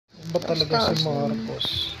Ba talaga si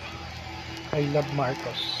Marcos? I love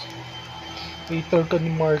Marcos. Hater ka ni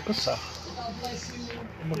Marcos ah.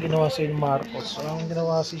 Ano ginawa sa'yo ni Marcos? Ang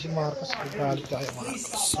ginawa si Marcos, nagalit ka kay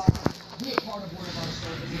Marcos.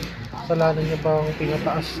 Kasalanan niya bang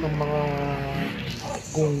pinataas ng mga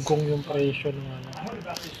gunggong yung presyo ng ano?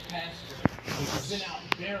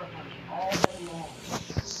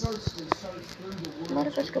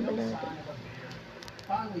 Marcos ka ba lang?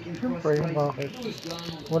 Siyempre, bakit?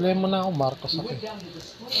 Wala mo na ako, Marcos ako.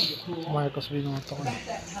 Marcos binoto ko.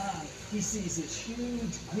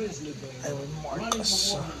 Ayun,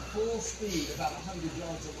 Marcos.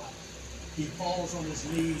 He falls on his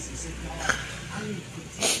knees and says, God, I need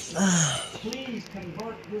protection. Please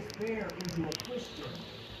convert this bear into a Christian.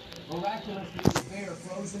 Miraculously, the bear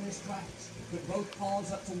froze in his tracks, put both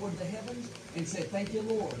paws up toward the heavens, and said, thank you,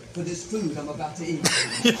 Lord, for this food I'm about to eat.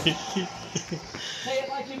 Say it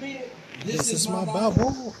like you mean it. This is my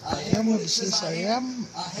Bible. I am what it says I am.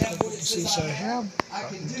 I have what it says I have. I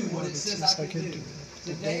can do what it says I can do.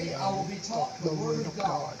 Today I will be taught the Word of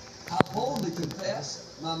God. I boldly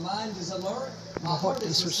confess. My mind is alert. My heart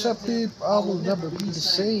is receptive. I will never be the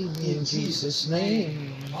same. In Jesus'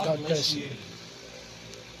 name. God bless you.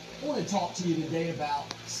 I want to talk to you today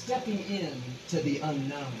about stepping into the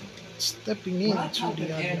unknown. Stepping When I into type the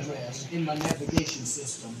an unknown. address in my navigation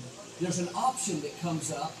system, there's an option that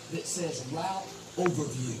comes up that says Route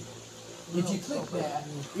Overview. If you click that,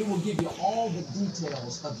 it will give you all the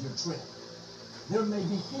details of your trip. There may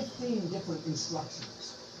be 15 different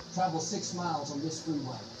instructions. Travel 6 miles on this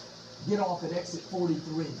freeway. Get off at exit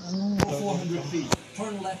 43. Go 400 feet.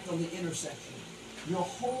 Turn left on the intersection. Your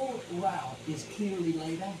whole route is clearly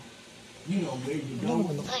laid out. You know where you're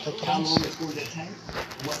going, how long it's going to take,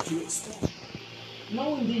 what to expect.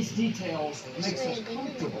 Knowing these details makes us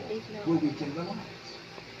comfortable where we can relax.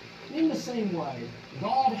 In the same way,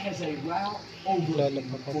 God has a route overview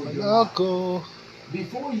for your life.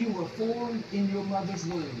 Before you were formed in your mother's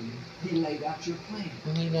womb, He laid out your plan.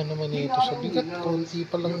 Hindi na naman ito sa bigat. Konti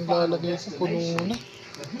pa lang lalagay ko, puno na.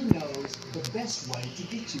 But He knows the best way to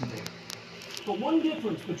get you there. But one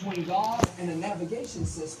difference between God and a navigation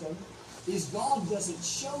system is God doesn't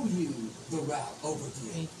show you the route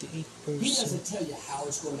overview. 88%. He doesn't tell you how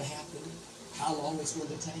it's going to happen, how long it's going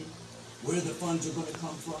to take, where the funds are going to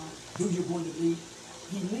come from, who you're going to meet.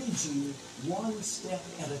 He leads you one step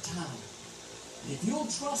at a time. If you'll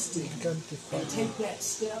trust Him and take that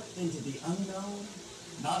step into the unknown,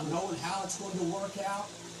 not knowing how it's going to work out,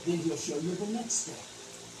 then He'll show you the next step.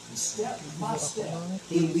 And step by step,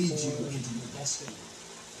 He'll lead you into your destiny.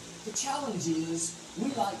 The challenge is,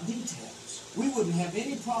 we like details. We wouldn't have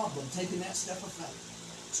any problem taking that step of faith,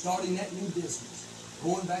 starting that new business,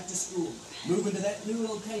 going back to school, moving to that new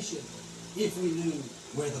location, if we knew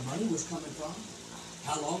where the money was coming from,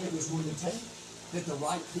 how long it was going to take, that the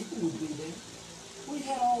right people would be there. We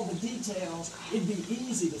had all the details, it'd be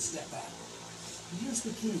easy to step out. But here's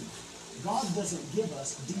the key. God doesn't give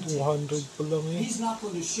us details. 200 pa lang eh. He's not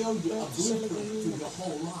going to show you a blueprint through your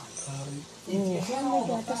whole life. If you had all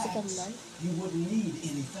the facts, you wouldn't need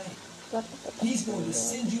anything. He's going to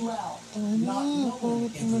send you out not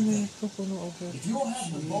knowing everything. If you'll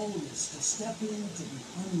have the boldness to step into the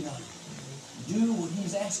unknown, do what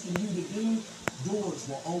He's asking you to do, doors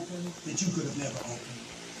will open that you could have never opened.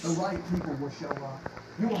 The right people will show up.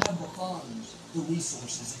 You'll have the funds, the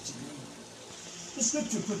resources that you need. The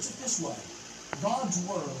Scripture puts it this way. God's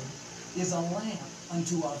Word is a lamp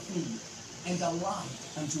unto our feet and a light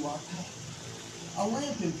unto our path. A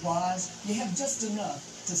lamp implies you have just enough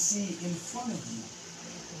to see in front of you.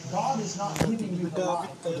 God is not giving you the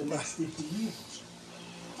light for the next 50 years. It's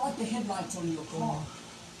like the headlights on your car.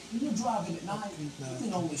 When you're driving at night, you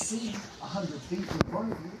can only see 100 feet in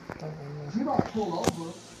front of you. You don't pull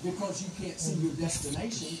over because you can't see your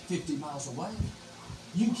destination 50 miles away.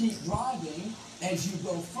 You keep driving. As you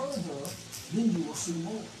go further, then you will see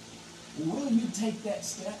more. Will you take that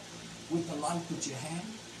step with the life that you have?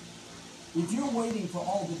 If you're waiting for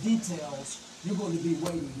all the details, you're going to be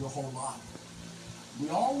waiting your whole life. We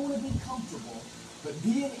all want to be comfortable, but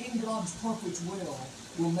being in God's perfect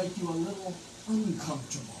will make you a little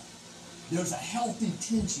uncomfortable. There's a healthy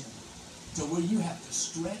tension to where you have to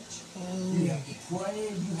stretch, you have to pray,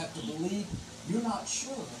 you have to believe. You're not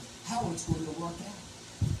sure how it's going to work out.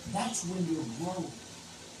 That's when you're growing.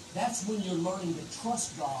 That's when you're learning to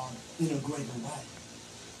trust God in a greater way.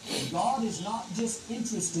 And God is not just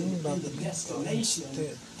interested in the destination,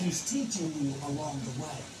 He's teaching you along the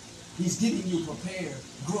way. He's getting you prepared,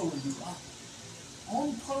 growing you up.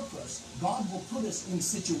 On purpose, God will put us in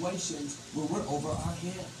situations where we're over our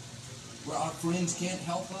head, where our friends can't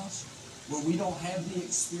help us, where we don't have the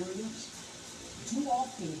experience, too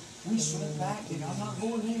often we shrink back and I'm not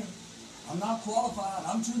going there. I'm not qualified.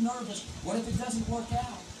 I'm too nervous. What if it doesn't work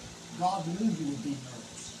out? God knew you would be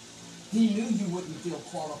nervous. He knew you wouldn't feel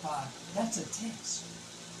qualified. That's a test.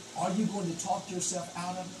 Are you going to talk yourself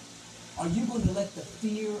out of it? Are you going to let the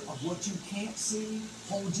fear of what you can't see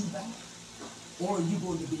hold you back? Or are you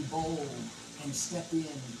going to be bold and step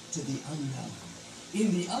into the unknown?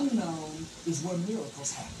 In the unknown is where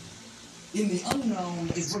miracles happen. In the unknown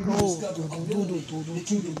is where you discover ability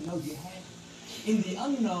that you didn't know you had. In the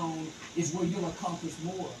unknown is where you'll accomplish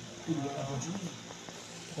more than you ever dreamed.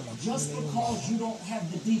 Just because you don't have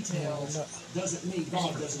the details doesn't mean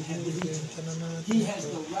God doesn't have the details. He has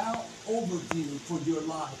the route overview for your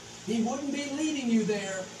life. He wouldn't be leading you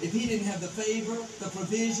there if He didn't have the favor, the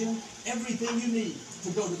provision, everything you need to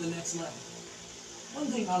go to the next level. One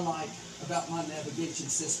thing I like about my navigation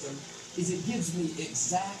system is it gives me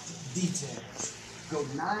exact details. Go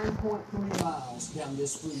 9.3 miles down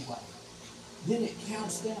this freeway. Then it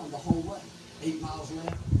counts down the whole way. 8 miles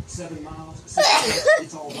left, 7 miles, 6 miles,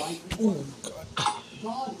 it's all right.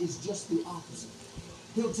 God is just the opposite.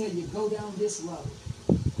 He'll tell you, go down this road.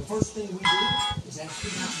 The first thing we do is ask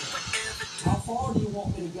Him, how far do you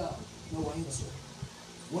want me to go? No answer.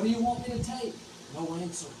 What do you want me to take? No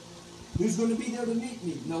answer. Who's going to be there to meet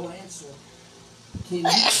me? No answer. Can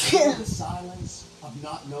you feel the silence of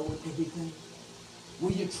not knowing everything?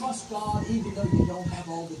 Will you trust God even though you don't have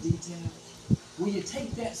all the details? Will you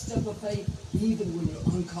take that step of faith even when you're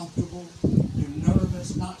uncomfortable, you're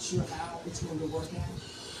nervous, not sure how it's going to work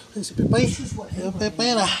out? Si Pepay. This is what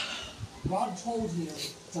Pepay na. God told him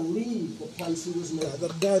to leave the place he was living.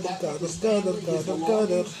 Gather. To go out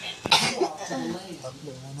to the land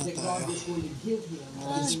that God was going to give him.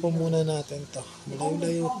 Alis po muna natin to.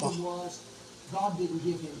 Malayo-layo to. God didn't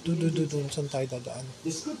give him Dun, saan tayo dadaan?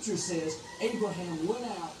 The scripture says Abraham went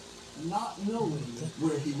out not knowing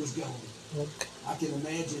where he was going. I can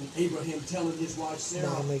imagine Abraham telling his wife Sarah,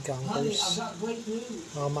 Baka may honey, gangers. I've got great news.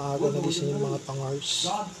 Baka maaga na gising yung mga tangars.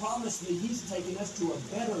 God promised me He's taking us to a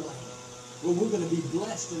better land where we're going to be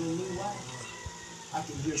blessed in a new way. I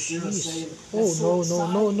can hear Sarah saying, Oh,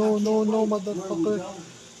 no, motherfucker.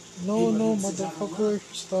 No, motherfucker.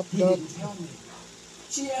 Stop He that. didn't tell me.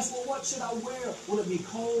 She asked, well, what should I wear? Will it be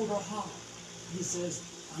cold or hot? He says,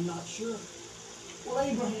 I'm not sure. Well,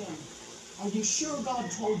 Abraham, are you sure God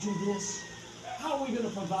told you this? How are we going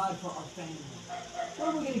to provide for our family?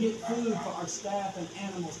 Where are we going to get food for our staff and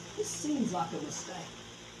animals? This seems like a mistake.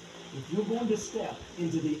 If you're going to step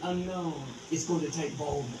into the unknown, it's going to take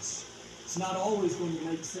boldness. It's not always going to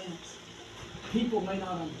make sense. People may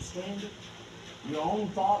not understand it. Your own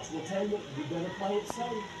thoughts will tell you, you better play it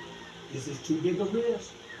safe. This is too big a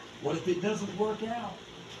risk. What if it doesn't work out?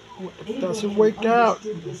 It doesn't work out.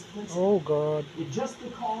 Oh, God. Just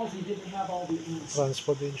because he didn't have all the answers,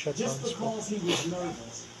 Transpo din siya, just transpo. because he was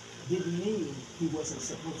nervous, didn't mean he wasn't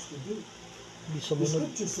supposed to do it. Hindi The sumunod.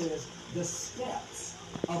 scripture says, the steps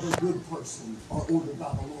of a good person are ordered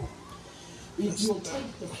by the Lord. If you'll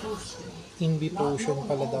take the first step, Invitation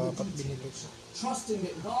pala dapat binili ko. trusting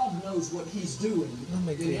that God knows what He's doing,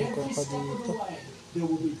 may then green every ko pa step of the dito. way, there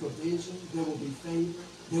will be provision, there will be favor,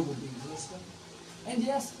 there will be wisdom. And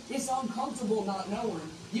yes, it's uncomfortable not knowing.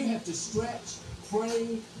 You have to stretch,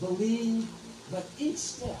 pray, believe, but each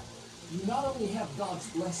step, you not only have God's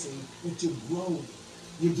blessing, but you're growing,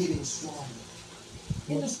 you're getting stronger.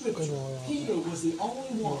 In the scripture, Peter was the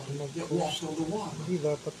only one that walked on the water. Hindi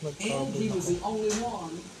dapat And nagkabon he was ako. the only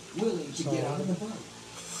one willing to get out of the boat.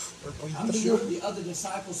 I'm 4.3 sure yun. the other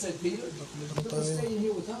disciples said, Peter, you're tayo. staying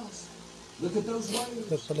here with us. Look at those waves.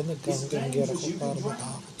 Dapat pala It's nagkangganggera dangerous. ko You para can drown.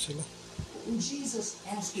 matakot sila. When Jesus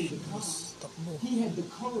asked him to come, Takbo. he had the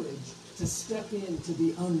courage to step into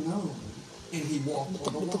the unknown, and he walked on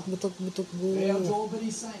the water. Butok Yeah, go. Joel, but he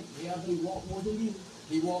sang. Yeah, but he walked more than you.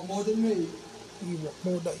 He walked more than me. Iwak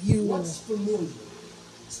mo da you. What's familiar?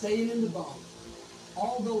 Staying in the boat.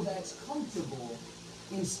 Although that's comfortable,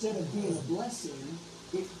 instead of being a blessing,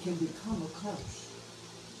 it can become a curse.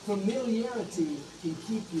 Familiarity can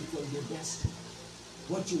keep you from your destiny.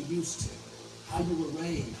 What you're used to, how you were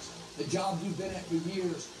raised, the job you've been at for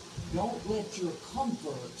years. Don't let your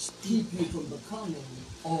comfort keep you from becoming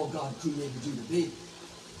all God created you to be.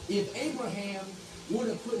 If Abraham would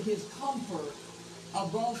have put his comfort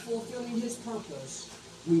above fulfilling his purpose,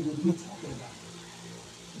 we would be talking about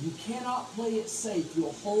it. You cannot play it safe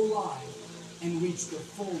your whole life and reach the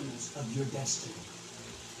fullness of your destiny.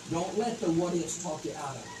 Don't let the what ifs talk you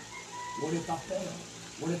out of it. What if I fail?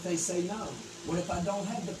 What if they say no? What if I don't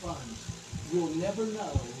have the funds? You'll never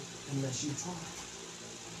know unless you try.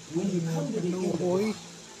 When you come to the end of life,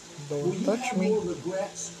 Will Don't you touch have me. more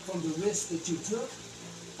regrets from the risk that you took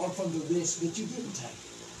or from the risk that you didn't take?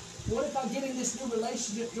 What if I get in this new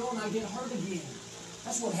relationship, Joe, and I get hurt again?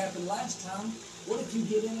 That's what happened last time. What if you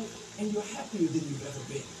get in it and you're happier than you've ever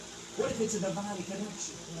been? What if it's a divine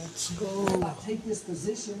connection? Let's What if go. I take this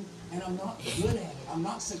position and I'm not good at it? I'm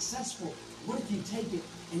not successful. What if you take it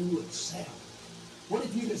and you excel? What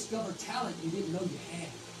if you discover talent you didn't know you had?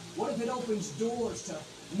 What if it opens doors to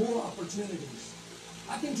more opportunities?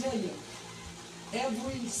 I can tell you,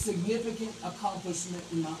 every significant accomplishment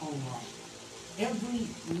in my own life, every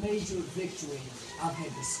major victory, I've had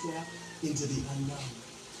to step into the unknown.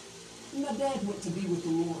 My dad went to be with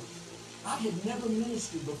the Lord. I had never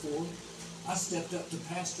ministered before. I stepped up to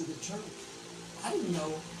pastor the church. I didn't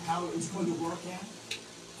know how it was going to work out.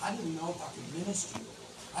 I didn't know if I could minister.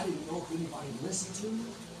 I didn't know if anybody would listen to me.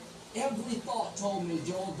 Every thought told me,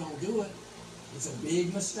 Joel, don't do it. It's a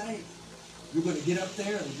big mistake. You're going to get up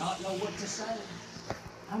there and not know what to say.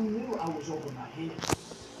 I knew I was over my head.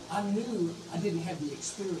 I knew I didn't have the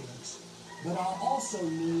experience. But I also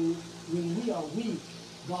knew when we are weak,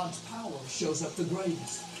 God's power shows up the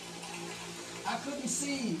greatest. I couldn't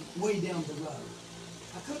see way down the road.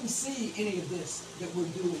 I couldn't see any of this that we're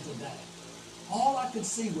doing today. All I could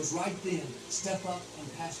see was right then, step up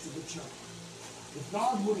and pastor the church. If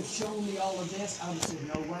God would have shown me all of this, I would have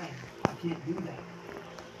said, no way, I can't do that.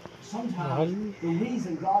 Sometimes the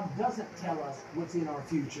reason God doesn't tell us what's in our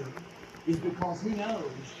future is because He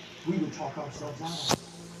knows we would talk ourselves out of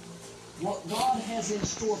it. What God has in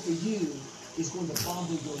store for you is going to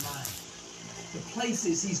boggle your mind. The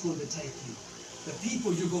places He's going to take you, the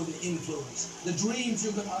people you're going to influence, the dreams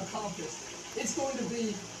you're going to accomplish. It's going to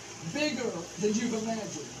be bigger than you've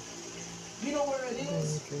imagined. You know where it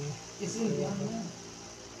is? It's in the unknown.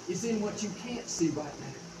 It's in what you can't see right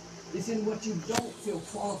now. It's in what you don't feel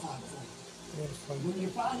qualified for. When you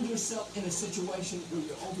find yourself in a situation where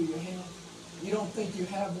you're over your head, you don't think you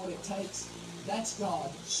have what it takes, that's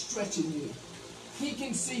God stretching you. He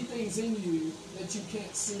can see things in you that you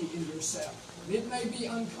can't see in yourself. It may be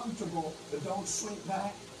uncomfortable, but don't shrink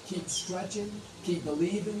back. Keep stretching, keep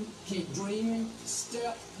believing, keep dreaming,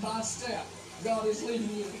 step by step. God is leading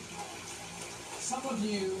you. Some of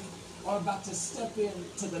you are about to step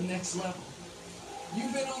into the next level.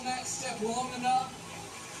 You've been on that step long enough.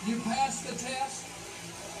 You passed the test.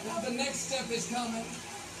 Now the next step is coming.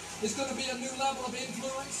 It's going to be a new level of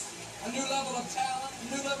influence, a new level of talent, a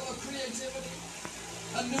new level of creativity,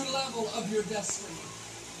 a new level of your destiny.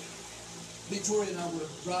 Victoria and I were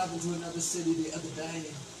driving to another city the other day.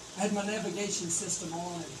 I had my navigation system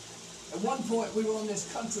on. And at one point, we were on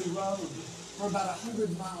this country road for about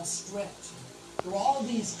 100-mile stretch. There were all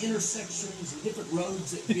these intersections and different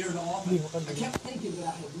roads that veered off. And I kept thinking that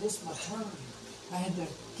I had missed my turn. I had to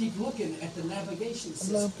keep looking at the navigation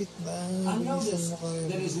system. I noticed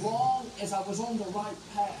that as long as I was on the right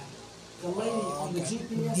path, the lady on the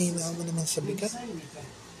GPS system didn't say anything.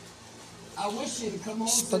 I wish she'd have come on and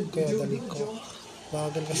said, "You're doing good, Joe.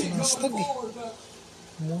 Keep going forward,"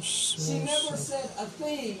 but she never said a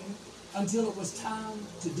thing until it was time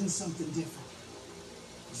to do something different.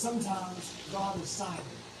 Sometimes God is silent.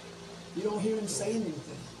 You don't hear Him say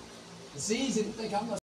anything. It's easy to think, I must